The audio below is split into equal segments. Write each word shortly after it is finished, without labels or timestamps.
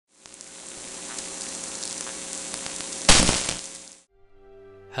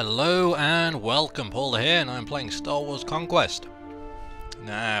Hello and welcome, Pauleh here, and I'm playing Star Wars Conquest.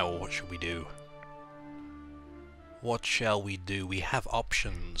 Now, what should we do? What shall we do? We have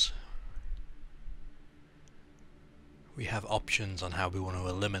options. We have options on how we want to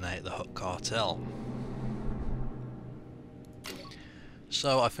eliminate the Hutt cartel.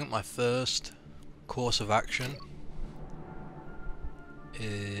 So I think my first course of action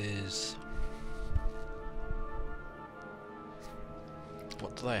is...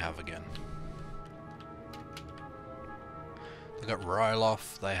 what do they have again? They got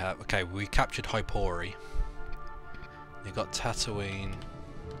Ryloth, they have... okay, we captured Hypori. They got Tatooine.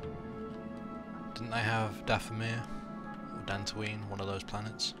 Didn't they have Dathomir? Or Dantooine, one of those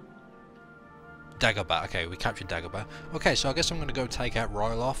planets? Dagobah, okay, we captured Dagobah. Okay, so I guess I'm going to go take out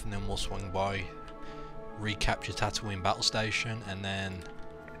Ryloth and then we'll swing by, recapture Tatooine battle station and then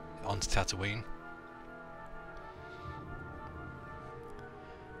onto Tatooine.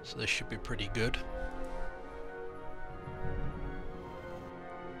 So this should be pretty good.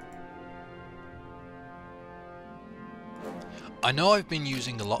 I know I've been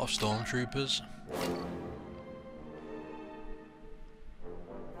using a lot of stormtroopers.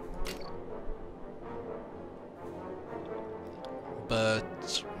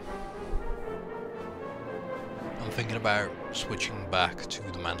 But I'm thinking about switching back to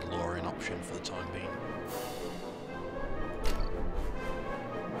the Mandalorian option for the time being.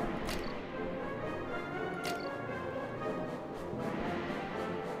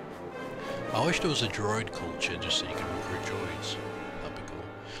 I wish there was a droid culture just so you can recruit droids. That'd be cool.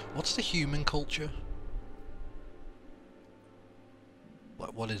 What's the human culture?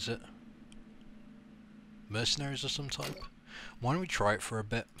 What is it? Mercenaries of some type? Why don't we try it for a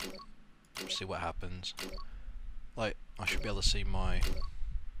bit? See what happens. Like, I should be able to see my...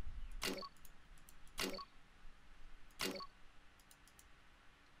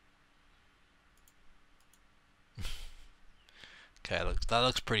 okay, that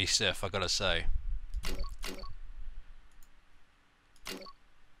looks pretty stiff, I gotta say.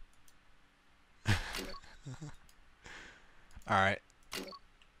 Alright.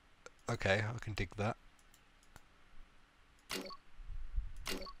 Okay, I can dig that.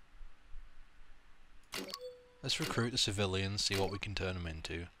 Let's recruit the civilians, see what we can turn them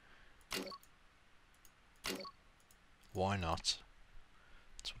into. Why not?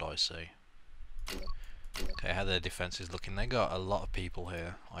 That's what I say. Okay, how their defense is looking. They got a lot of people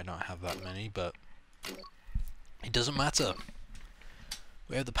here. I don't have that many, but it doesn't matter.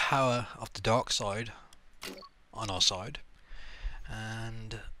 We have the power of the dark side on our side,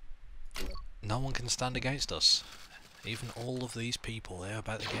 and no one can stand against us. Even all of these people, they're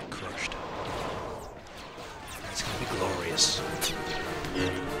about to get crushed. It's going to be glorious.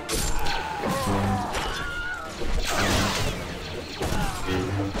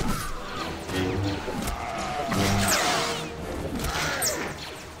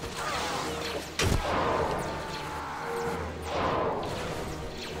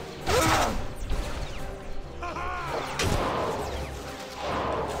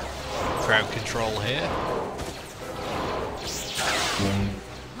 Crowd control here.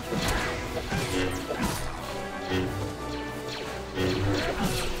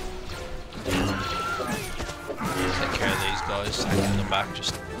 Take care of these guys, taking them back,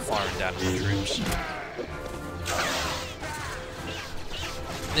 just firing down at the troops.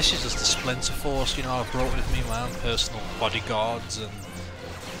 This is just the Splinter Force, you know. I've brought with me my own personal bodyguards and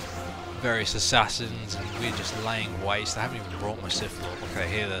various assassins, and we're just laying waste. I haven't even brought my Sith Lord. Okay,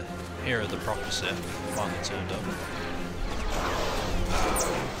 here are the proper Sith, finally turned up.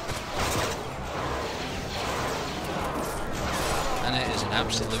 And it is an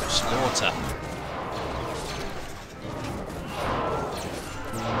absolute slaughter.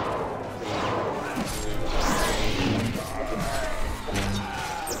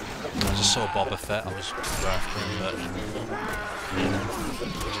 I just saw Boba Fett, I was going after him, but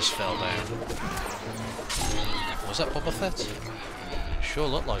he just fell down. Was that Boba Fett? Sure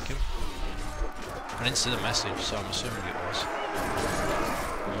looked like him. I didn't see the message, so I'm assuming it was.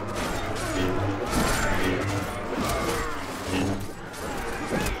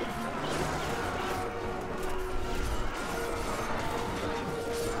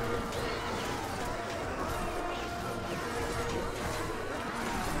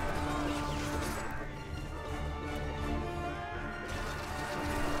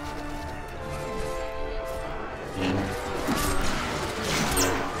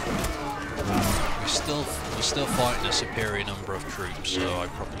 We're still fighting a superior number of troops, so I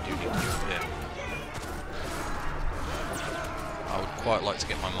probably do need to move in. I would quite like to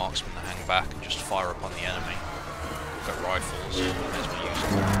get my marksman to hang back and just fire upon the enemy. Got rifles. May as well use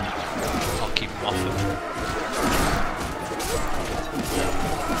them. I'll keep them off him.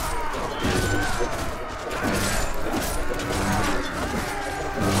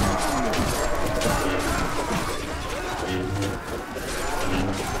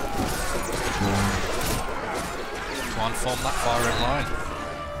 Come on, form that firing line.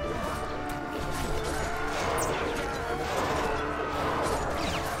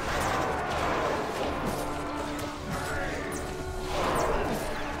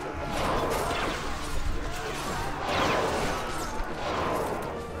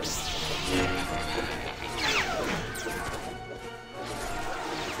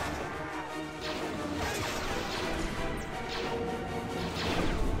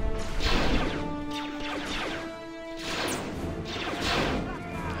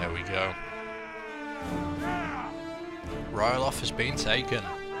 Ryloth has been taken.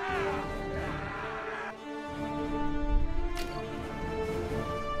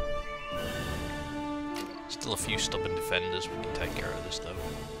 Still a few stubborn defenders, we can take care of this though.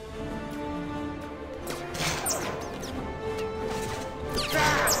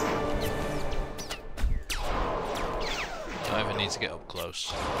 Don't even need to get up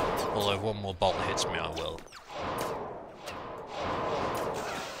close. Although if one more bolt hits me, I will.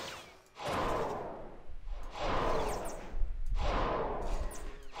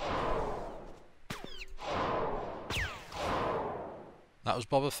 That was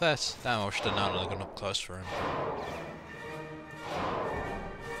Boba Fett. Damn, I should have known I'd have gone up close for him.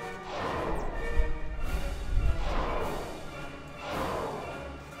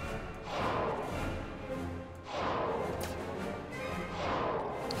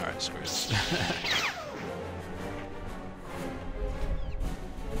 Alright, screw this.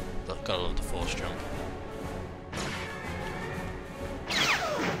 Gotta love the force jump.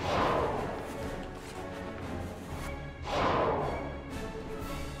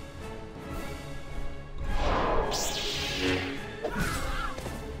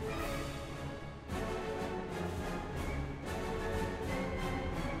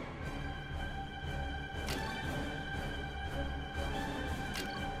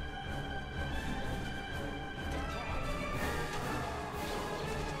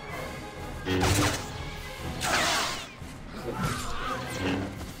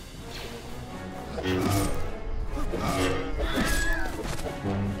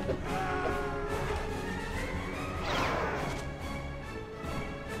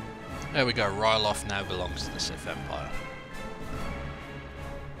 There we go, Ryloth now belongs to the Sith Empire.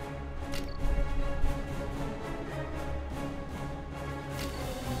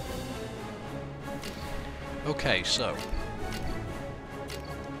 Okay, so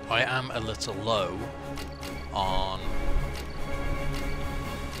I am a little low on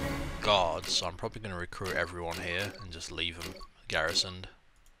guards, so I'm probably going to recruit everyone here and just leave them garrisoned.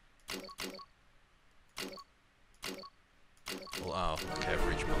 Well, oh, okay, I've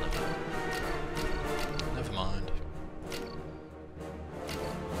reached my limit. Never mind.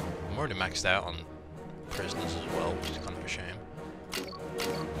 I'm already maxed out on prisoners as well, which is kind of a shame.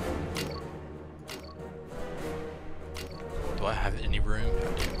 Do I have any room?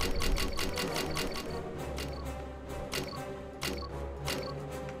 I do.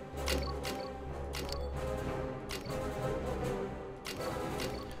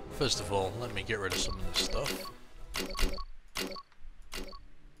 First of all, let me get rid of some of this stuff.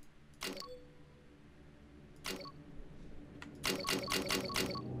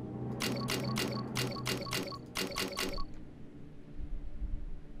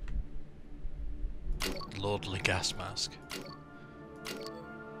 Lordly gas mask.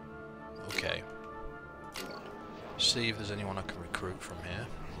 Okay. See if there's anyone I can recruit from here.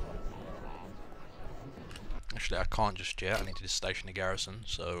 Actually, I can't just yet. I need to station a garrison,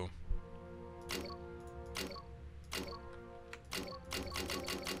 so...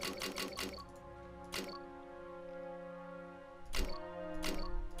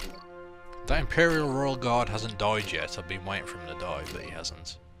 That Imperial Royal Guard hasn't died yet. I've been waiting for him to die, but he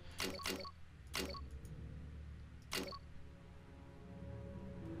hasn't.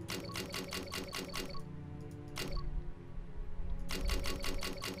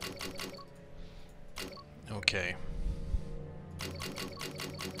 Okay.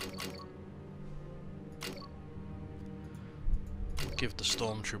 Give the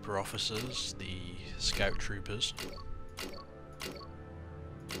stormtrooper officers the scout troopers,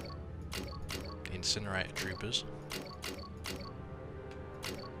 the incinerator troopers.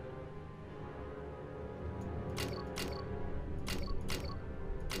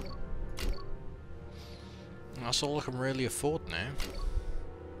 That's all I can really afford now.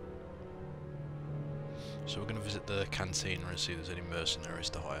 So we're going to visit the canteen and see if there's any mercenaries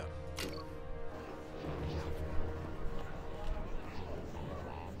to hire.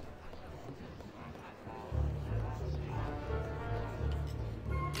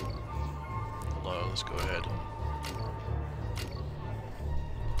 Hello, let's go ahead.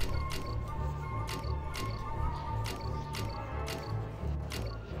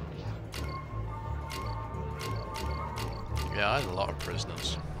 Yeah, I had a lot of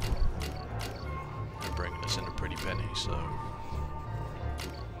prisoners. They're bringing us in a pretty penny, so...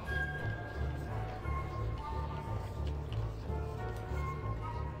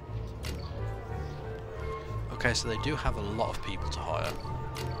 Okay, so they do have a lot of people to hire.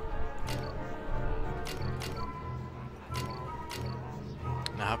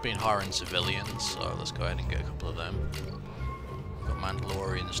 Now, I have been hiring civilians, so let's go ahead and get a couple of them. We've got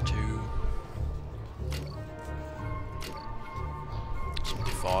Mandalorians too. Some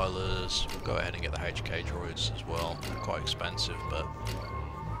defilers. We'll go ahead and get the HK droids as well. They're quite expensive, but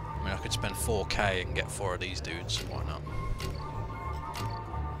I mean, I could spend 4k and get 4 of these dudes. Why not?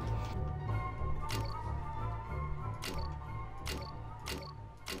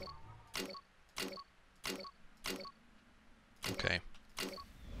 Okay.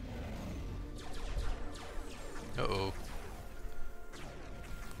 Uh-oh.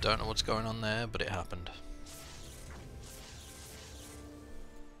 Don't know what's going on there, but it happened.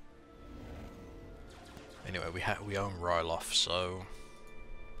 Anyway, we own Ryloth, so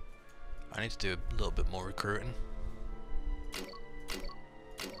I need to do a little bit more recruiting.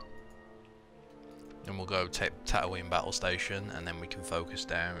 And we'll go take Tatooine Battle Station, and then we can focus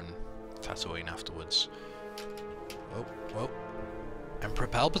down Tatooine afterwards. Oh, whoa. Emperor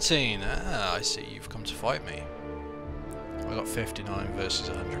Palpatine! Ah, I see you've come to fight me. I got 59 versus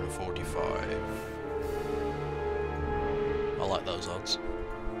 145. I like those odds.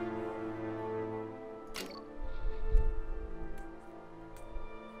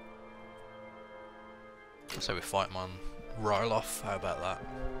 So we fight him on Ryloth, how about that?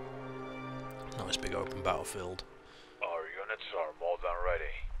 Nice big open battlefield. Our units are more than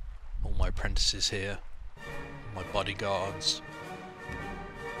ready. All my apprentices here. My bodyguards.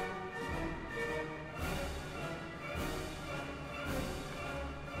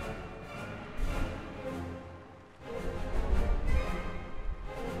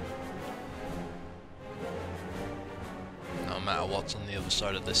 No matter what's on the other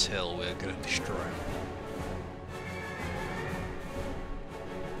side of this hill, we're going to destroy them.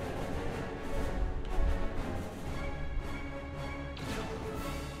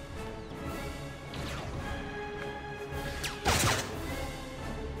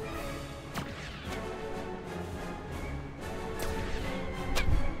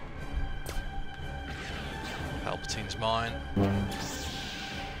 Palpatine's mine.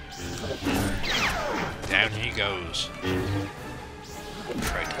 Down he goes.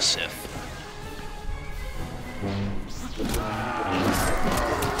 Traitor Sith.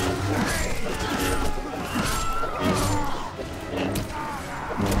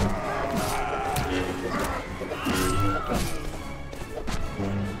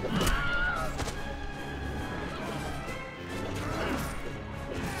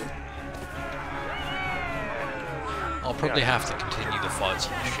 I'll probably have to continue the fights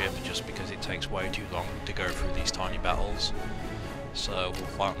on the ship just because it takes way too long to go through these tiny battles. So we'll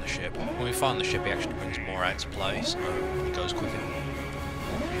fight on the ship. When we fight on the ship, it actually brings more out to play, so it goes quicker.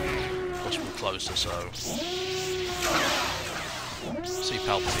 Plus we're closer, so... See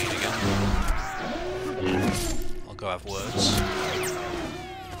Palpatine again. I'll go have words.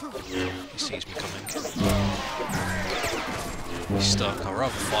 He sees me coming. He's stuck. I'd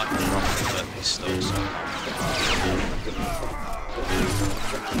rather fight him properly, but he's stuck, so...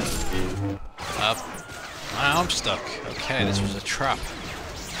 I'm stuck. Okay, this was a trap.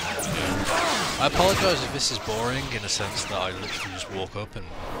 I apologise if this is boring in a sense that I literally just walk up and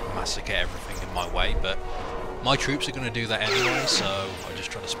massacre everything in my way, but my troops are going to do that anyway, so I'm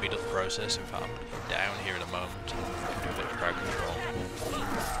just trying to speed up the process. In fact, I'm going to go down here in a moment and do a bit of crowd control.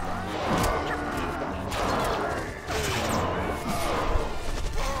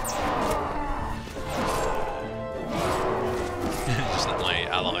 Just let my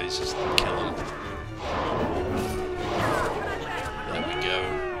allies just kill them. There we go.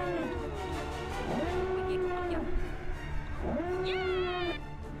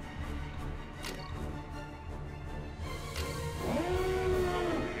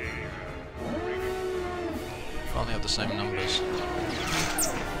 Finally have the same numbers.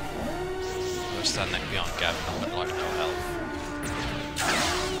 I'll stand next behind Gavin, I'm at like no health.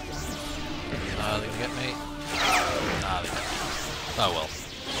 They're gonna get me. Nah, they don't. Oh well.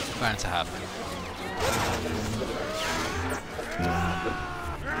 Bound to happen.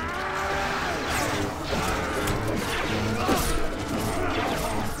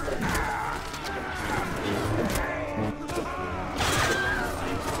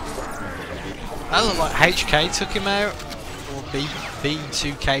 That looked like HK took him out, or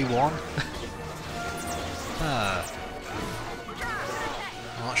B2K1.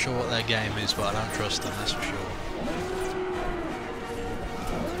 I'm not sure what their game is, but I don't trust them, that's for sure.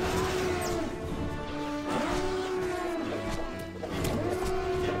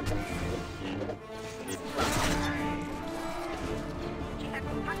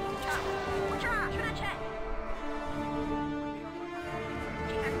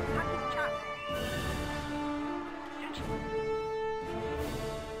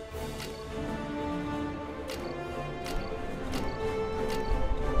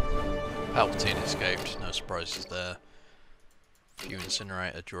 Palpatine escaped, no surprises there. Few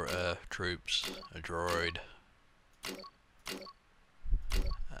incinerator troops, a droid,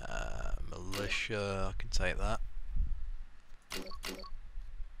 militia, I can take that.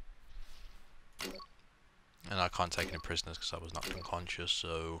 And I can't take any prisoners because I was knocked unconscious,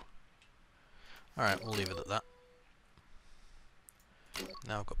 so... Alright, we'll leave it at that.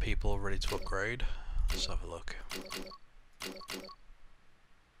 Now I've got people ready to upgrade. Let's have a look.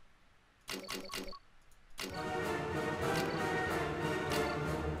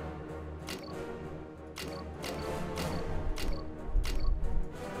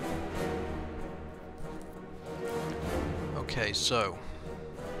 Okay, so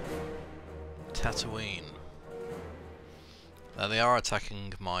Tatooine. They are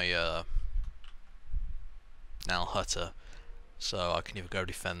attacking my Nal Hutta, so I can either go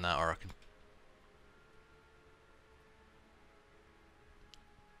defend that or I can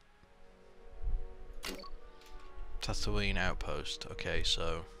Tatooine outpost. Okay,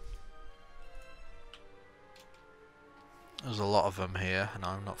 so there's a lot of them here, and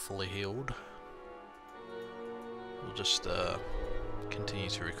I'm not fully healed. We'll just continue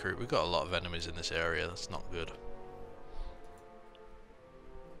to recruit. We've got a lot of enemies in this area. That's not good.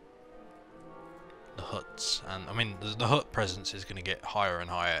 The huts, and I mean, the hut presence is going to get higher and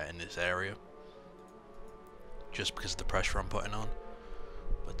higher in this area, just because of the pressure I'm putting on.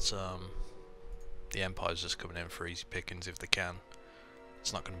 But the Empire's just coming in for easy pickings if they can.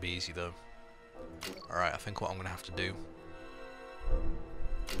 It's not going to be easy though. Alright, I think what I'm going to have to do...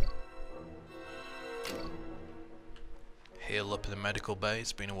 heal up in the medical bay.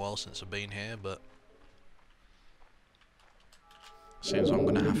 It's been a while since I've been here, but... seems I'm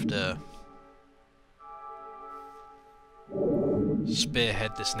going to have to...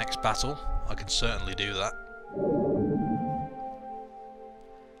 spearhead this next battle. I can certainly do that.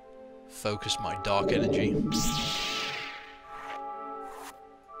 Focus my dark energy.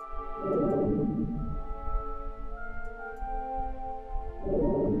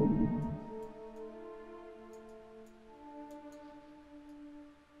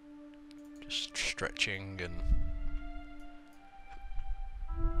 Just stretching and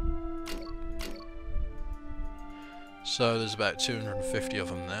so there's about 250 of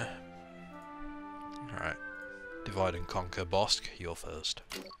them there. Alright. Divide and conquer. Bosk, you're first.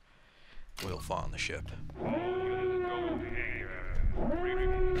 We'll fight on the ship.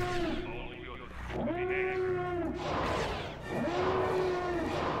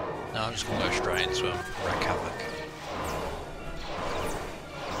 No, I'm just gonna go straight into him, wreak havoc.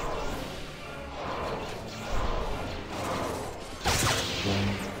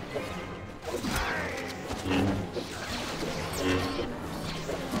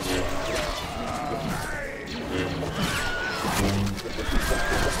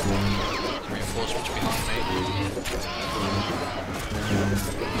 Reinforcements behind me.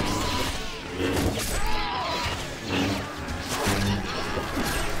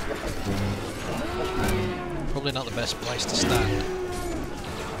 Probably not the best place to stand.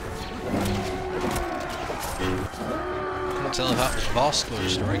 Couldn't tell if that was Bosk or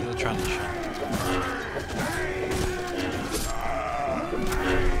just a regular transition.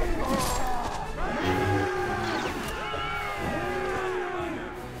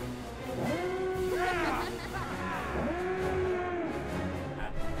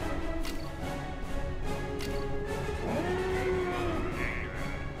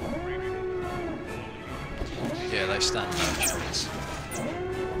 Yeah, they stand no chance.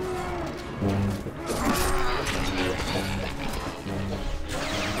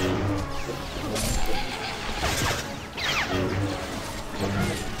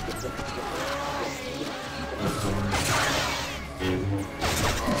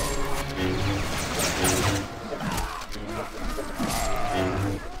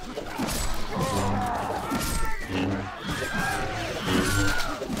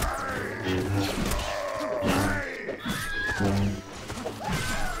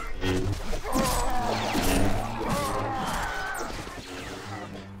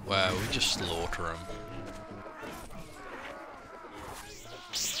 where we just slaughter them.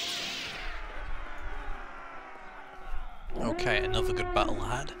 Okay, another good battle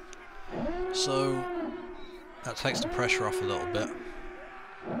had. So that takes the pressure off a little bit.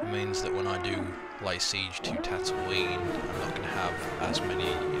 It means that when I do lay siege to Tatooine, I'm not going to have as many,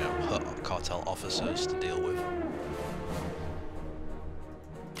 you know, Hutt cartel officers to deal with.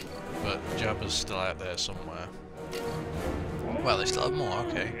 But Jabba's still out there somewhere. Well, they still have more,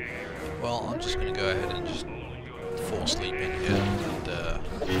 okay. Well, I'm just going to go ahead and just fall asleep in here and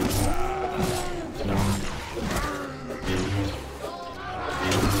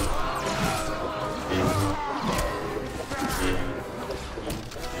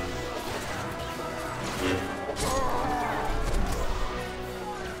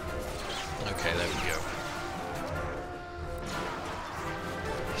okay, there we go.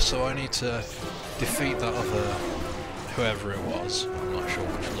 So I need to defeat that other, whoever it was. I'm not sure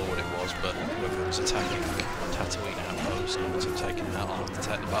which lord it was, but whoever was attacking Tatooine outpost. Once I've taken him out, I'll have to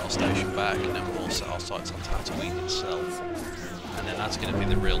take the battle station back, and then we'll set our sights on Tatooine itself. And then that's going to be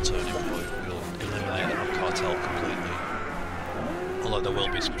the real turning point. We'll eliminate the Hutt cartel completely. Although there will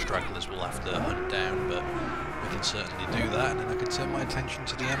be some stragglers we'll have to hunt down, but we can certainly do that, and then I can turn my attention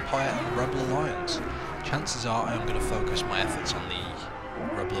to the Empire and the Rebel Alliance. Chances are I'm going to focus my efforts on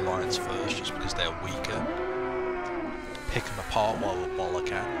the Rebel Alliance first, just because they're weaker. Pick them apart while I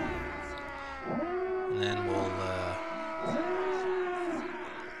can. And then we'll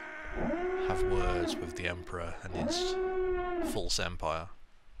have words with the Emperor and his false empire.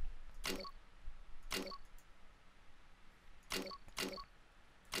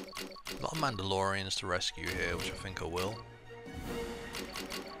 A lot of Mandalorians to rescue here, which I think I will.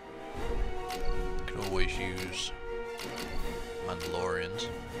 Could always use Mandalorians.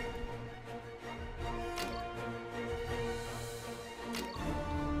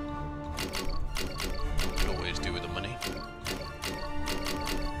 Could always do with the money.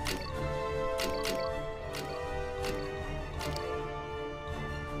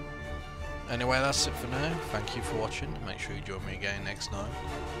 Anyway, that's it for now. Thank you for watching. Make sure you join me again next time.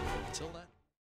 Until then.